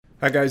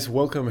Hi guys,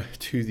 welcome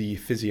to the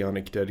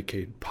Physionic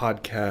Dedicated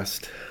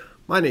podcast.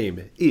 My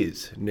name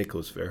is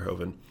Nicholas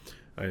Verhoeven.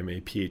 I am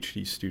a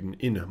PhD student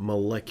in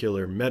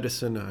molecular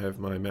medicine. I have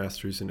my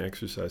master's in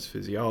exercise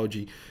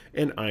physiology,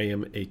 and I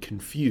am a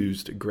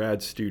confused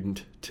grad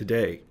student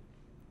today.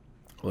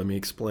 Let me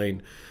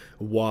explain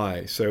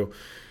why.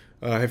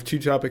 I have two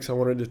topics I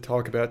wanted to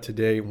talk about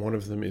today. One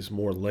of them is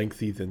more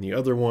lengthy than the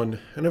other one,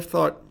 and I've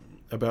thought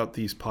about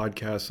these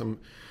podcasts.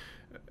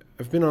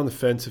 I've been on the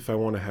fence if I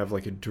want to have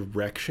like a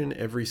direction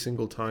every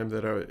single time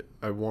that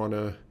I want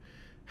to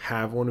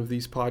have one of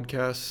these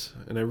podcasts.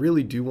 And I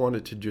really do want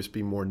it to just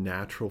be more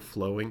natural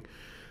flowing,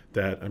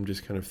 that I'm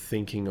just kind of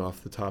thinking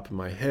off the top of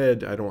my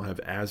head. I don't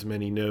have as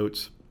many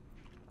notes,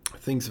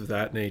 things of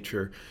that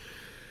nature.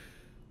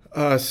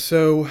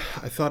 So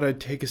I thought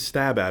I'd take a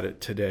stab at it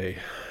today.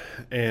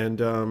 And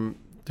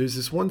there's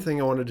this one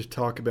thing I wanted to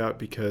talk about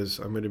because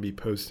I'm going to be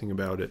posting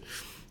about it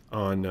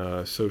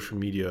on social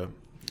media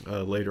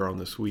later on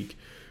this week,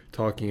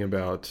 talking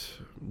about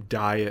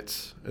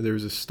diets. There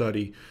was a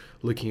study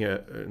looking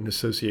at an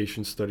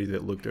association study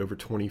that looked over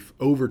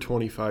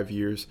 25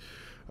 years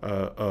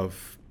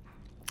of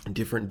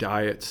different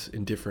diets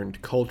in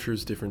different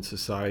cultures, different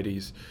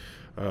societies,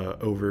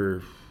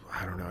 over,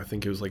 I don't know, I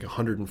think it was like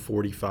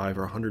 145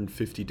 or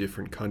 150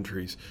 different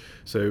countries.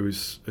 So it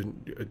was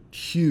a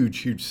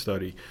huge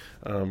study.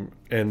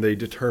 And they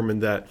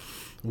determined that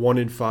 1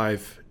 in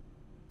 5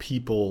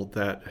 people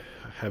that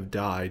have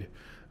died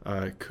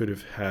could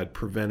have had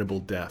preventable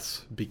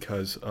deaths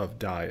because of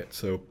diet.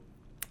 So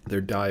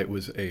their diet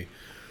was a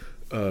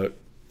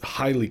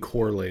highly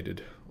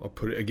correlated. I'll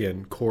put it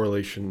again,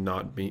 correlation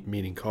not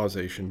meaning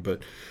causation,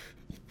 but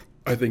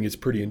I think it's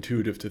pretty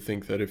intuitive to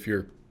think that if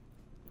your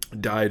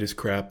diet is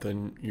crap,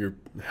 then your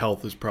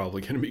health is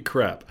probably going to be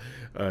crap.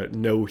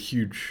 No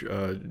huge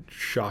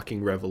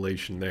shocking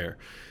revelation there.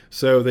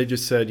 So they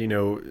just said,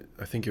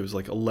 I think it was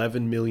like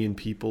 11 million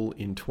people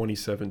in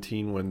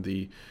 2017 when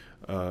the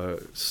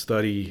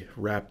study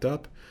wrapped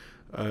up.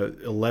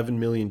 11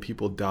 million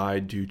people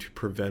died due to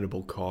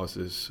preventable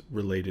causes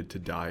related to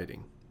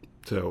dieting.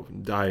 So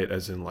diet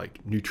as in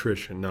like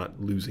nutrition,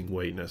 not losing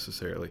weight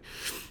necessarily.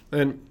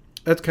 And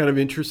that's kind of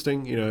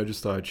interesting. I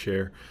just thought I'd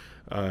share.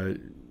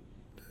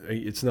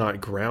 It's not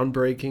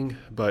groundbreaking,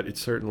 but it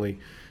certainly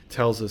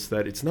tells us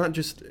that it's not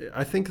just,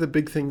 I think the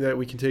big thing that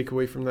we can take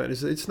away from that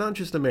is it's not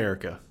just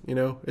America,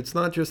 it's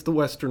not just the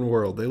Western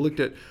world. They looked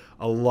at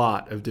a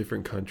lot of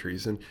different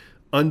countries, and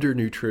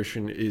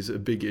undernutrition is a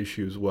big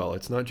issue as well.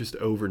 It's not just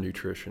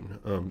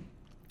overnutrition,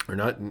 or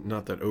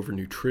not that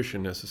overnutrition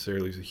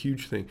necessarily is a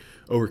huge thing.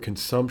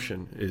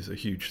 Overconsumption is a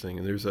huge thing,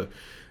 and there's a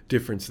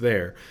difference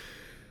there.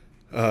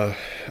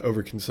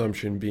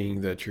 Overconsumption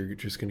being that you're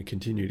just going to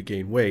continue to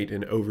gain weight,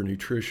 and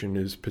overnutrition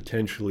is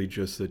potentially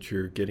just that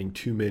you're getting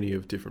too many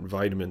of different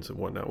vitamins and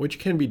whatnot, which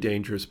can be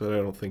dangerous, but I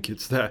don't think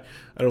it's that.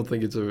 I don't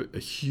think it's a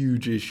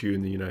huge issue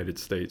in the United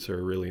States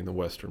or really in the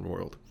Western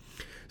world.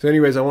 So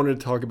anyways, I wanted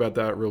to talk about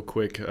that real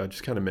quick,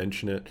 just kind of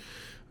mention it.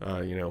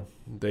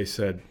 They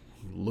said,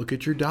 look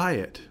at your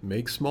diet,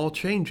 make small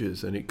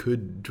changes, and it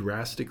could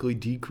drastically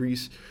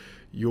decrease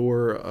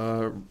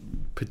your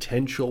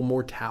potential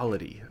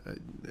mortality.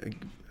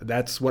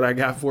 That's what I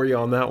got for you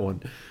on that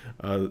one.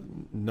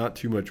 Not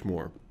too much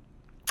more.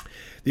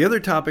 The other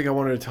topic I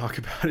wanted to talk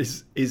about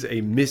is a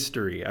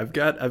mystery. I've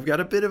got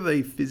a bit of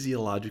a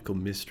physiological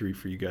mystery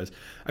for you guys.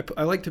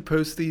 I like to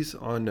post these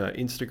on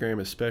Instagram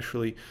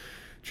especially,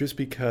 just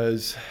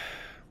because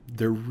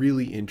they're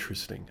really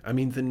interesting. I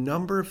mean, the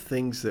number of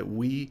things that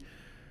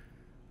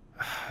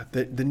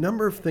the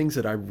number of things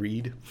that I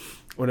read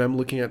when I'm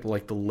looking at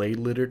like the lay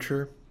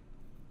literature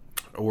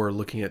or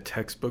looking at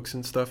textbooks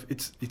and stuff,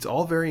 it's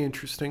all very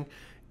interesting.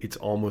 It's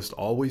almost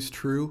always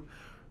true,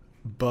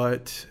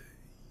 but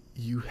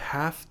you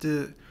have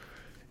to,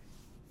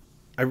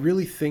 I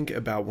really think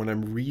about when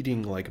I'm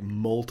reading like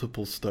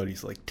multiple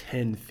studies, like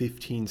 10,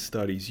 15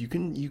 studies, you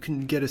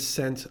can get a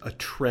sense, a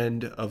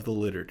trend of the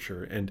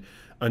literature and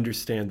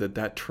understand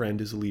that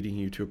trend is leading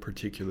you to a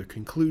particular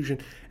conclusion,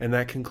 and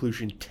that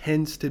conclusion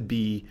tends to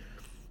be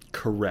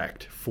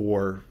correct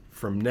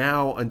from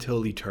now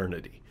until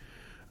eternity,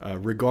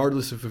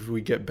 regardless of if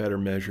we get better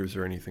measures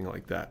or anything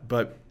like that.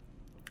 But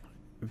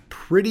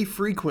pretty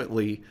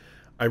frequently,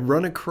 I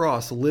run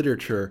across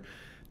literature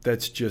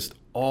that's just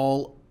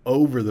all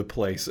over the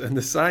place, and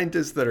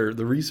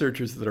the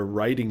researchers that are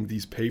writing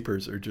these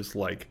papers are just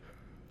like,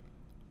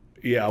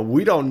 yeah,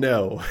 we don't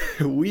know.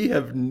 We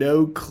have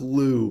no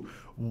clue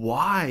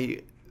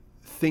why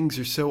things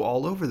are so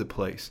all over the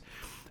place.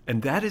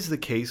 And that is the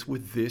case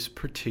with this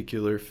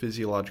particular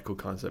physiological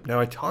concept. Now,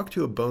 I talked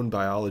to a bone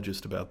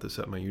biologist about this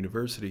at my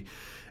university,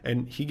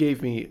 and he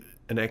gave me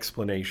an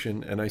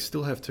explanation, and I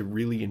still have to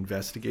really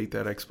investigate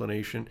that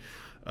explanation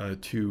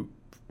to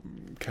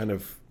kind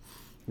of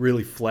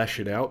really flesh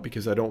it out,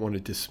 because I don't want to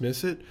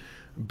dismiss it,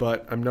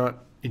 but I'm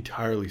not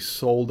entirely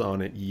sold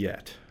on it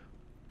yet.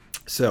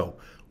 So,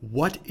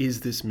 what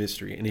is this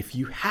mystery? And if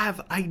you have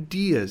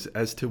ideas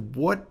as to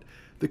what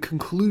the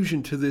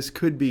conclusion to this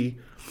could be,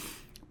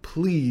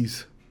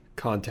 please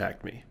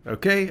contact me.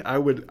 Okay, I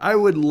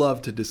would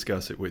love to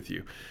discuss it with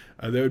you.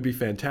 That would be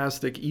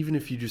fantastic. Even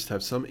if you just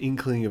have some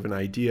inkling of an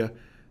idea,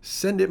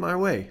 send it my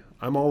way.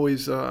 I'm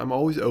always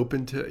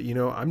open to,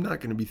 I'm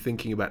not going to be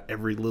thinking about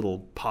every little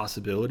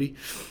possibility.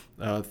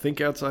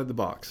 Think outside the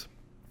box.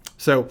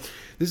 So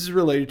this is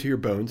related to your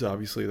bones.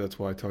 Obviously, that's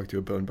why I talked to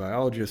a bone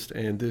biologist.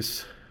 And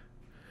this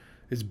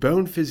is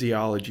bone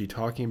physiology,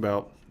 talking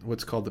about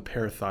what's called the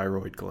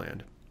parathyroid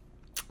gland.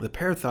 The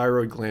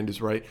parathyroid gland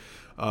is right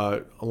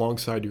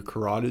alongside your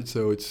carotid,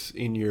 so it's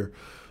in your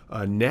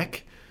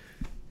neck.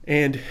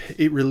 And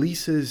it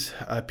releases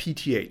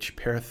PTH,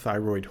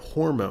 parathyroid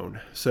hormone.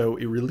 So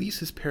it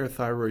releases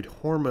parathyroid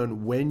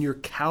hormone when your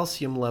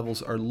calcium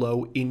levels are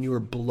low in your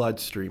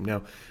bloodstream.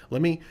 Now,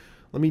 let me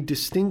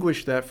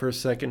distinguish that for a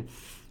second.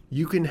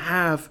 You can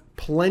have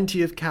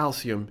plenty of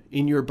calcium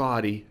in your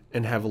body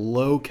and have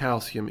low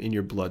calcium in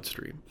your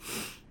bloodstream.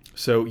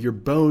 So your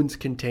bones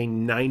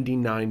contain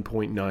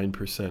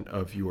 99.9%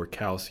 of your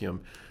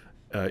calcium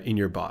in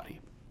your body.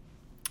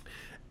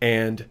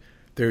 And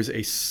there's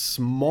a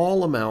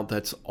small amount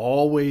that's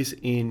always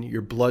in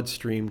your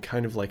bloodstream,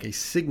 kind of like a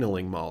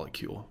signaling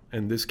molecule.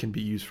 And this can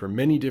be used for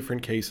many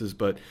different cases,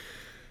 but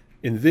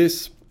in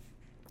this,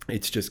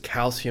 it's just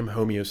calcium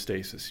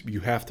homeostasis.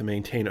 You have to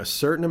maintain a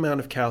certain amount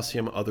of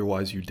calcium,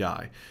 otherwise you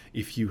die.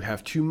 If you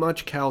have too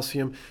much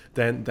calcium,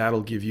 then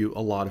that'll give you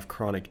a lot of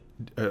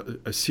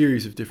a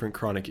series of different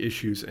chronic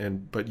issues.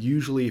 But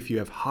usually if you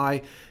have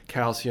high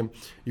calcium,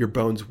 your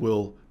bones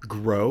will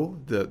grow.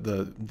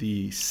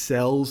 The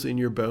cells in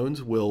your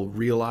bones will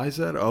realize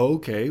that, oh,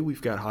 okay,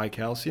 we've got high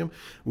calcium.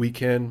 We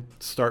can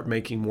start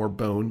making more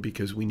bone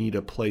because we need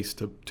a place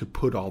to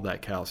put all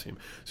that calcium.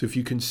 So if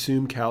you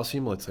consume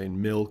calcium, let's say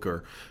in milk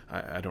or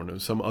I don't know,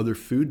 some other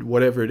food,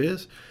 whatever it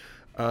is,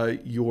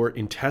 your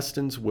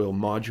intestines will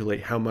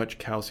modulate how much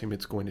calcium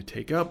it's going to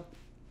take up,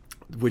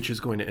 which is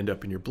going to end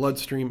up in your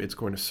bloodstream. It's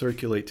going to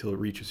circulate till it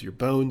reaches your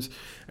bones,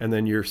 and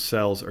then your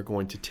cells are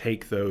going to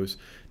take those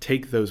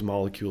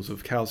molecules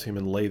of calcium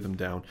and lay them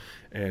down,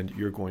 and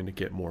you're going to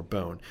get more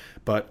bone.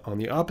 But on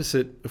the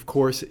opposite, of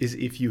course, is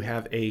if you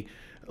have a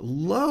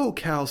low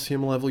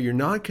calcium level, you're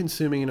not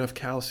consuming enough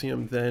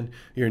calcium, then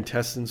your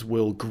intestines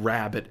will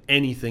grab at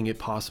anything it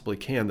possibly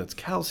can that's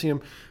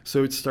calcium,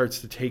 so it starts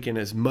to take in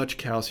as much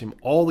calcium,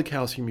 all the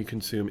calcium you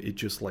consume, it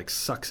just like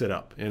sucks it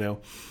up,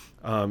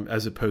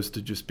 as opposed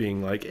to just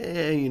being like,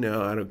 I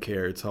don't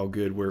care, it's all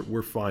good,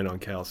 we're fine on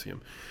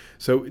calcium.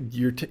 So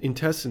your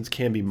intestines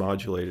can be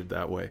modulated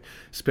that way,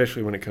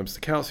 especially when it comes to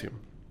calcium.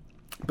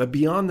 But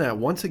beyond that,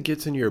 once it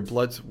gets in your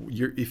blood,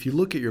 if you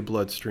look at your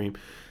bloodstream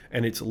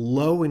and it's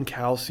low in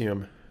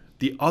calcium,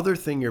 the other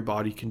thing your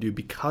body can do,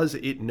 because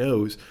it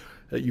knows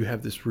that you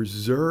have this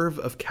reserve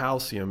of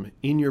calcium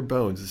in your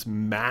bones, this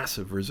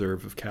massive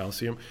reserve of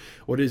calcium,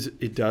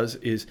 it does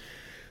is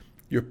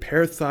your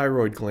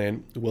parathyroid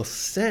gland will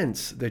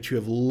sense that you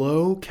have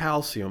low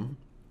calcium,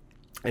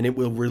 and it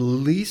will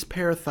release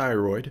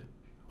parathyroid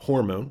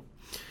hormone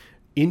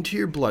into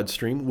your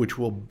bloodstream, which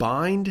will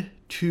bind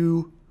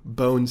to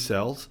bone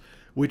cells,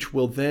 which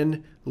will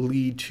then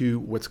lead to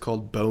what's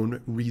called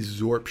bone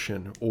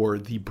resorption, or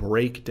the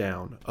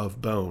breakdown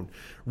of bone,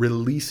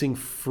 releasing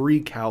free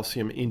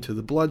calcium into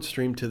the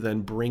bloodstream to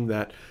then bring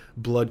that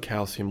blood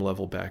calcium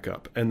level back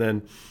up. And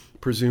then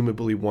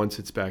presumably once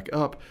it's back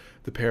up,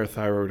 the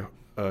parathyroid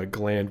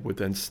gland would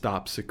then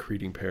stop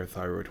secreting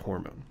parathyroid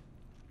hormone.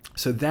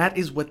 So that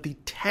is what the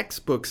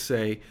textbooks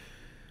say.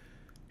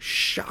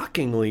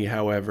 Shockingly,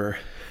 however,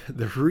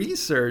 the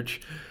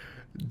research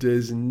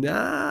does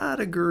not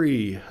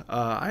agree.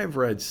 I have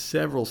read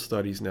several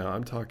studies now.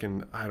 I'm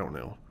talking,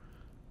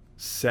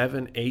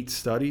 7, 8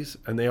 studies,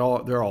 and they're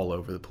all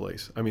over the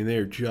place. I mean,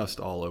 they're just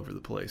all over the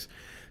place.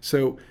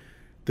 So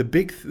the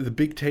big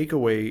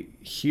takeaway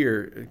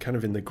here, kind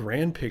of in the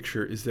grand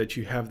picture, is that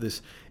you have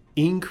this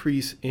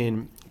increase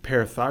in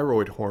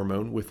parathyroid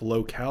hormone with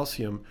low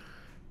calcium,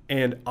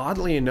 and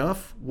oddly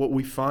enough, what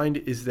we find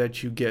is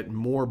that you get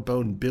more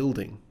bone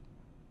building.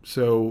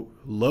 So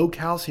low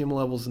calcium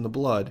levels in the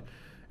blood,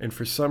 and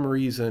for some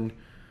reason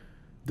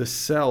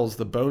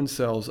the bone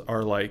cells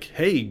are like,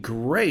 hey,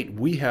 great,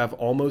 we have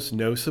almost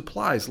no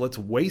supplies, let's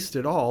waste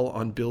it all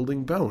on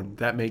building bone.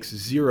 That makes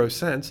zero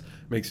sense,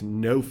 makes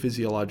no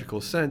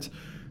physiological sense.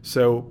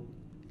 So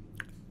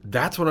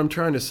that's what I'm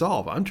trying to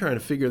solve. I'm trying to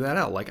figure that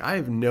out. Like, I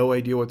have no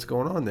idea what's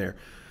going on there.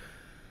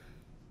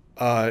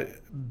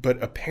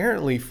 But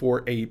apparently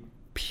for a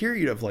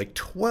period of like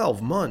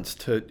 12 months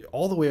to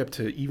all the way up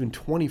to even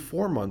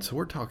 24 months, so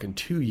we're talking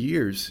 2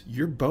 years,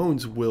 your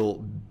bones will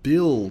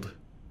build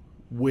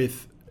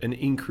with an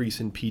increase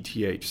in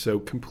PTH. So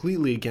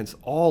completely against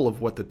all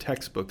of what the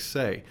textbooks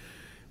say,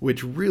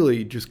 which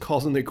really just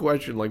calls into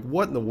question, like,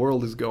 what in the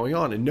world is going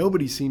on? And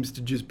nobody seems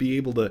to just be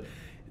able to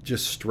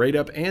just straight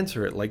up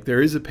answer it. Like,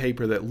 there is a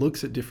paper that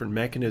looks at different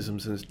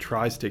mechanisms and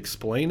tries to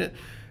explain it,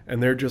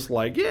 and they're just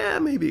like, yeah,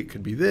 maybe it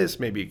could be this,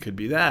 maybe it could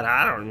be that.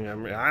 I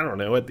don't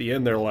know. At the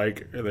end,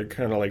 they're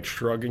kind of like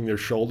shrugging their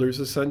shoulders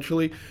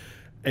essentially.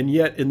 And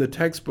yet in the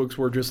textbooks,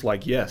 we're just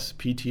like, yes,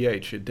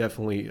 PTH, it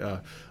definitely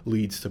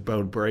leads to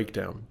bone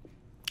breakdown.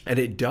 And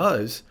it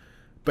does,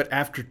 but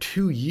after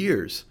 2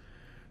 years.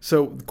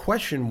 So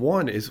question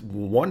one is,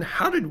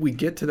 how did we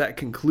get to that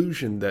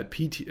conclusion that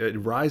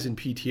rise in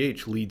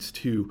PTH leads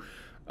to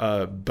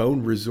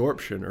bone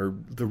resorption or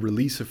the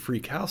release of free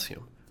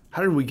calcium?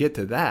 How did we get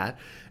to that?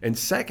 And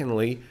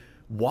secondly,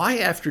 why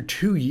after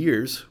 2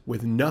 years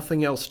with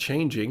nothing else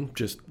changing,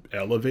 just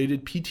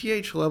elevated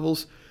PTH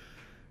levels,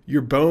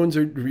 your bone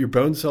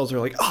cells are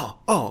like,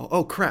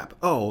 oh crap.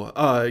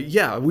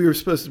 Yeah, we were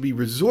supposed to be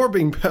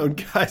resorbing bone,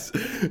 guys.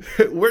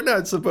 We're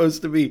not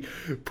supposed to be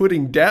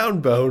putting down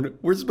bone.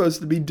 We're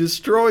supposed to be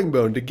destroying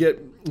bone to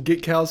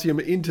get calcium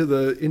into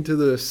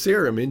the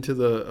serum, into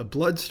the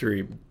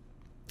bloodstream.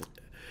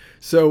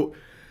 So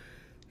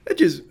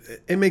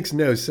it makes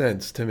no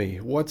sense to me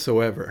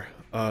whatsoever.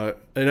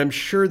 And I'm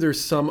sure there's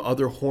some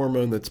other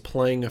hormone that's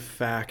playing a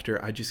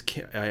factor. I just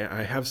can't.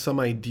 I have some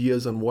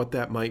ideas on what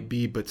that might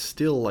be, but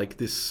still, like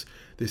this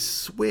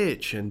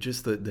switch and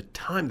just the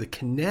time, the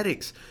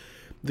kinetics.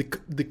 The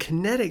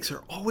kinetics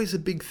are always a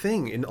big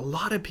thing, and a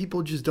lot of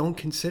people just don't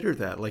consider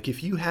that. Like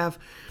if you have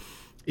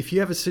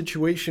a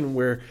situation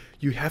where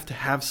you have to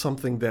have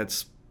something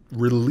that's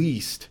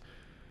released,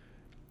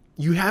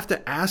 you have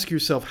to ask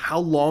yourself, how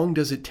long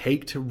does it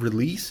take to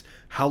release?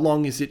 How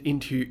long is it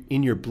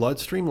in your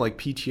bloodstream? Like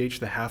PTH,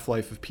 the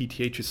half-life of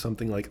PTH is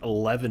something like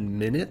 11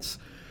 minutes.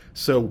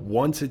 So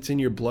once it's in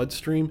your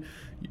bloodstream,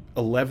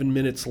 11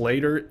 minutes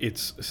later,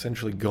 it's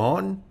essentially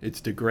gone.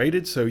 It's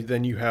degraded. So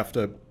then you have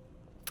to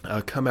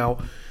come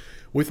out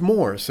with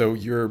more. So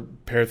your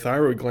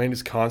parathyroid gland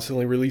is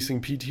constantly releasing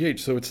PTH.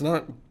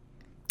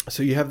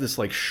 So you have this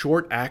like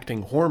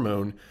short-acting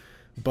hormone,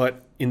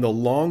 but in the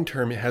long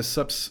term, it has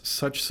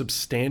such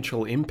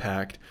substantial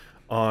impact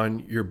on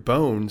your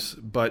bones,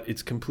 but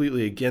it's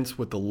completely against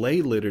what the lay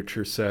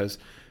literature says,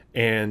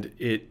 and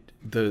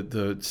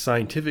the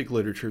scientific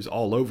literature is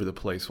all over the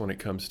place when it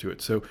comes to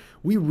it. So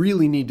we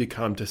really need to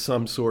come to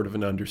some sort of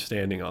an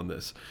understanding on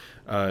this,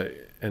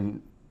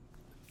 and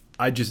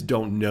I just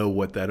don't know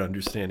what that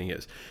understanding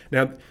is.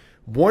 Now,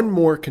 one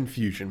more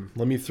confusion.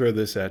 Let me throw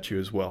this at you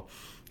as well.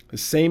 The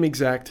same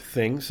exact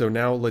thing. So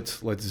now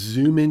let's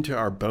zoom into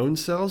our bone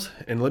cells,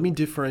 and let me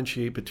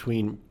differentiate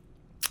between,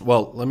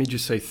 well, let me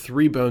just say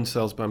 3 bone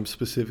cells, but I'm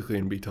specifically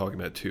going to be talking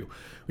about 2.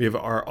 We have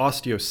our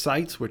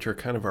osteocytes, which are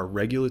kind of our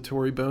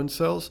regulatory bone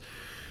cells,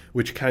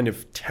 which kind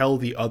of tell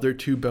the other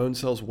 2 bone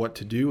cells what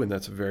to do, and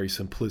that's a very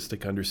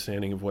simplistic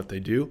understanding of what they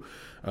do.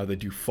 They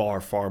do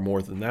far, far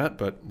more than that,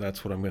 but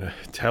that's what I'm going to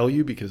tell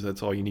you because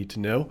that's all you need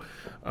to know.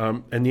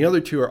 And the other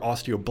 2 are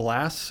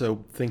osteoblasts,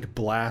 so think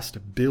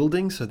blast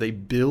building, so they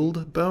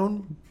build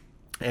bone,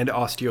 and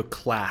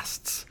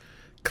osteoclasts,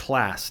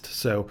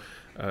 so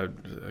I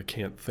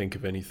can't think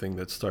of anything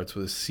that starts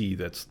with a C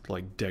that's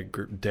like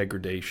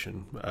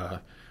degradation.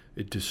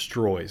 It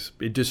destroys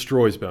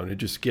bone. It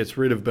just gets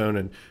rid of bone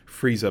and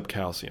frees up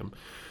calcium.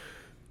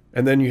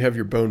 And then you have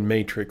your bone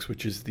matrix,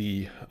 which is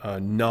the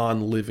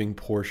non-living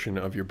portion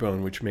of your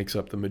bone, which makes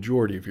up the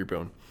majority of your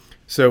bone.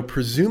 So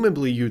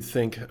presumably you'd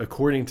think,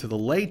 according to the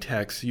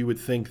latex, you would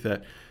think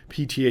that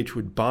PTH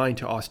would bind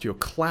to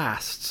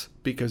osteoclasts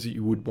because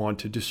you would want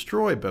to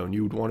destroy bone.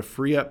 You would want to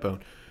free up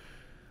bone.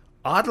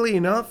 Oddly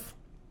enough,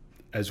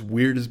 as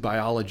weird as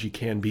biology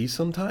can be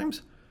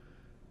sometimes,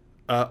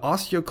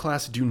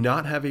 osteoclasts do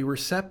not have a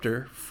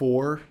receptor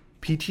for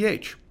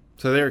PTH.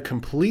 So they're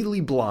completely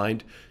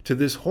blind to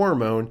this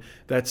hormone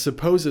that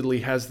supposedly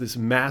has this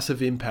massive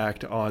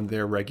impact on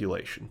their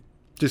regulation.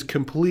 Just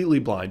completely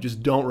blind,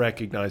 just don't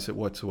recognize it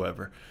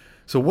whatsoever.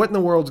 So what in the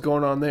world's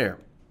going on there?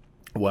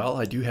 Well,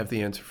 I do have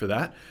the answer for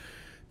that.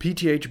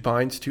 PTH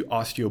binds to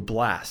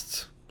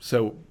osteoblasts.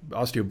 So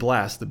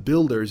osteoblasts, the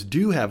builders,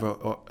 do have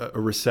a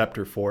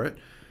receptor for it,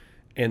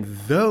 and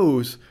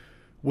those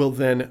will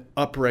then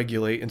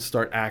upregulate and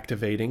start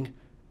activating,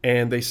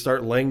 and they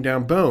start laying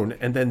down bone,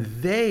 and then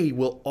they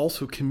will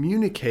also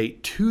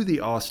communicate to the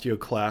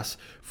osteoclasts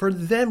for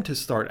them to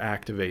start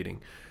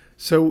activating.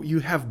 So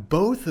you have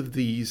both of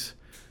these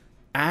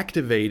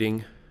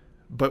activating,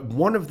 but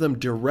one of them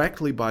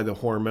directly by the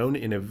hormone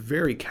in a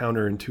very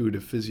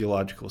counterintuitive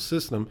physiological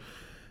system,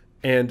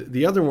 and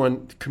the other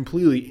one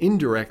completely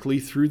indirectly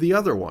through the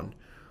other one.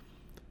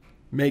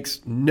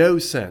 Makes no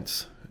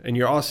sense. And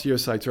your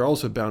osteocytes are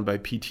also bound by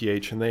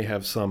PTH, and they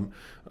have some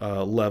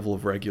level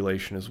of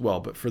regulation as well.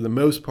 But for the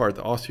most part,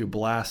 the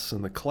osteoblasts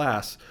and the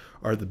clasts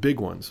are the big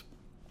ones.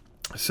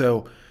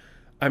 So,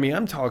 I mean,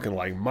 I'm talking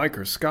like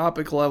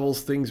microscopic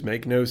levels. Things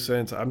make no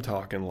sense. I'm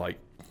talking like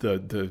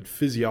the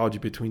physiology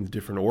between the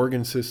different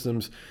organ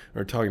systems.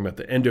 We're talking about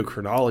the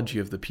endocrinology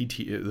of the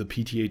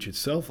PTH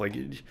itself. Like,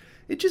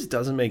 it just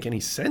doesn't make any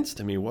sense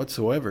to me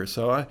whatsoever.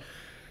 So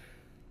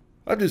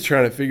I'm just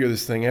trying to figure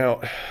this thing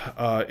out.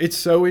 It's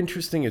so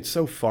interesting. It's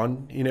so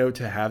fun,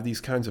 to have these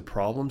kinds of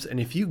problems. And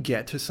if you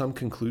get to some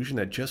conclusion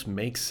that just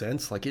makes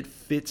sense, like it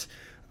fits,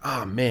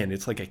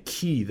 it's like a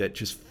key that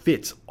just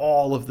fits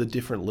all of the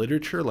different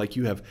literature. Like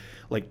you have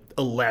like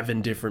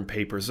 11 different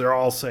papers. They're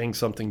all saying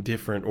something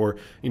different, or,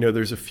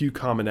 there's a few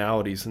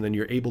commonalities, and then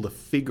you're able to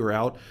figure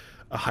out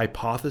a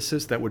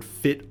hypothesis that would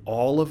fit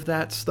all of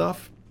that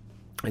stuff.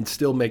 and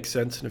still make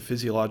sense in a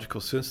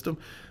physiological system,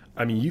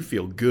 I mean, you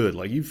feel good.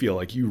 Like you feel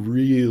like you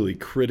really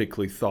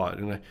critically thought.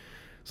 And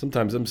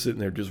sometimes I'm sitting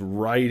there just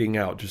writing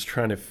out, just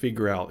trying to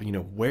figure out,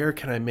 where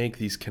can I make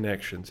these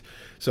connections?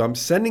 So I'm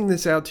sending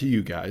this out to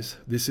you guys.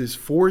 This is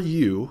for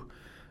you.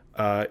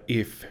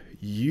 If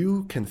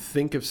you can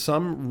think of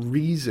some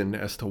reason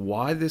as to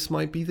why this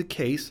might be the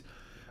case,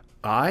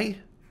 I,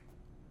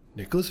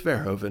 Nicholas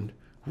Verhoeven,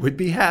 would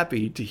be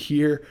happy to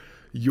hear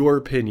your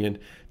opinion,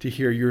 to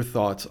hear your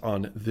thoughts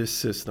on this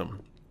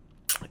system.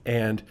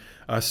 And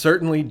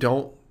certainly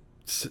don't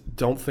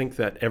think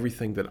that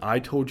everything that I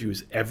told you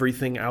is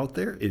everything out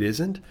there. It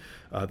isn't.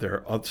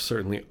 There are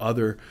certainly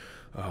other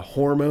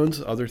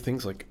hormones, other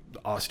things like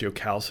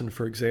osteocalcin,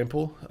 for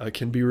example,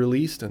 can be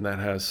released, and that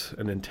has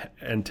an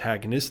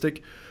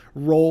antagonistic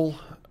role.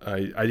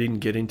 I didn't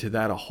get into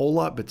that a whole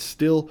lot, but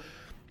still,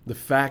 the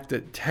fact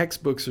that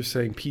textbooks are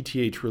saying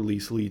PTH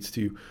release leads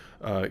to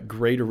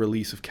greater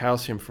release of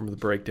calcium from the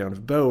breakdown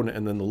of bone,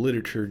 and then the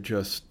literature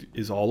just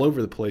is all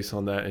over the place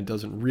on that and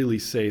doesn't really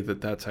say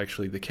that that's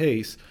actually the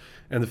case.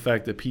 And the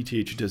fact that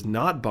PTH does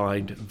not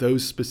bind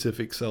those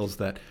specific cells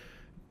that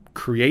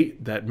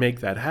make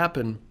that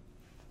happen,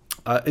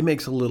 it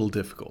makes it a little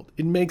difficult.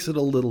 It makes it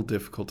a little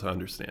difficult to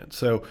understand.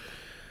 So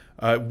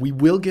we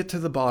will get to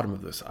the bottom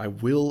of this. I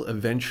will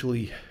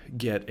eventually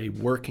get a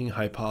working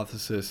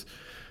hypothesis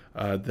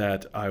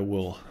that I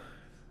will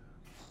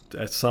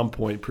at some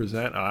point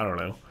present. I don't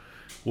know.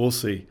 We'll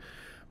see.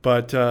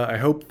 But I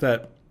hope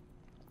that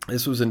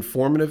this was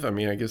informative. I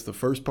mean, I guess the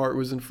first part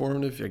was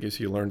informative. I guess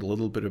you learned a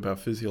little bit about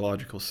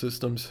physiological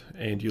systems,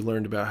 and you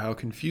learned about how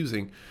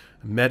confusing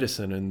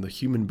medicine and the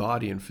human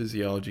body and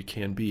physiology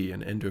can be,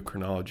 and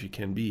endocrinology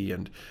can be,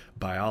 and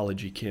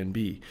biology can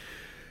be.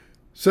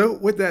 So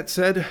with that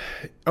said,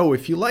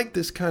 if you like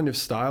this kind of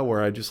style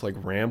where I just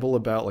ramble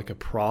about a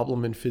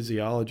problem in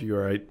physiology,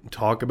 or I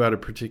talk about a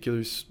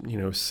particular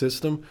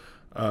system,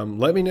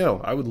 let me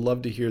know. I would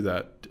love to hear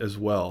that as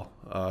well.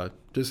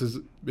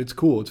 It's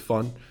cool. It's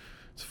fun.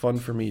 It's fun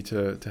for me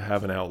to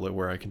have an outlet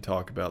where I can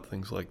talk about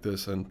things like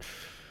this. And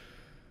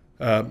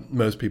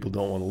most people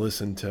don't want to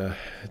listen to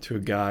a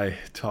guy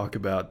talk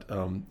about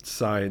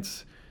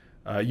science.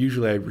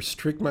 Usually I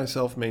restrict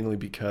myself mainly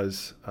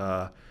because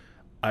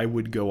I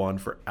would go on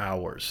for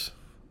hours,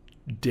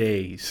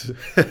 days,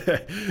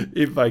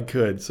 if I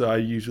could. So I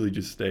usually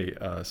just stay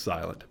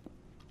silent.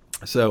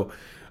 So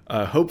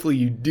hopefully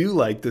you do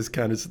like this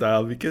kind of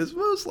style, because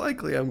most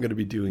likely I'm going to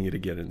be doing it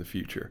again in the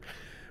future.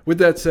 With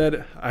that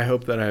said, I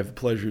hope that I have the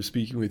pleasure of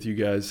speaking with you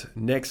guys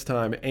next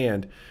time.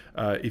 And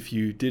if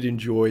you did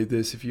enjoy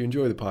this, if you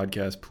enjoy the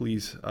podcast,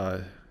 please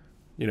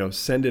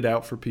send it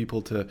out for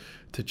people to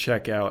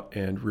check out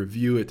and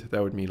review it.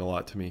 That would mean a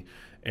lot to me.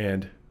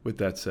 And with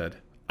that said,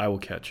 I will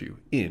catch you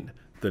in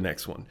the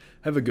next one.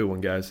 Have a good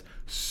one, guys.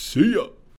 See ya.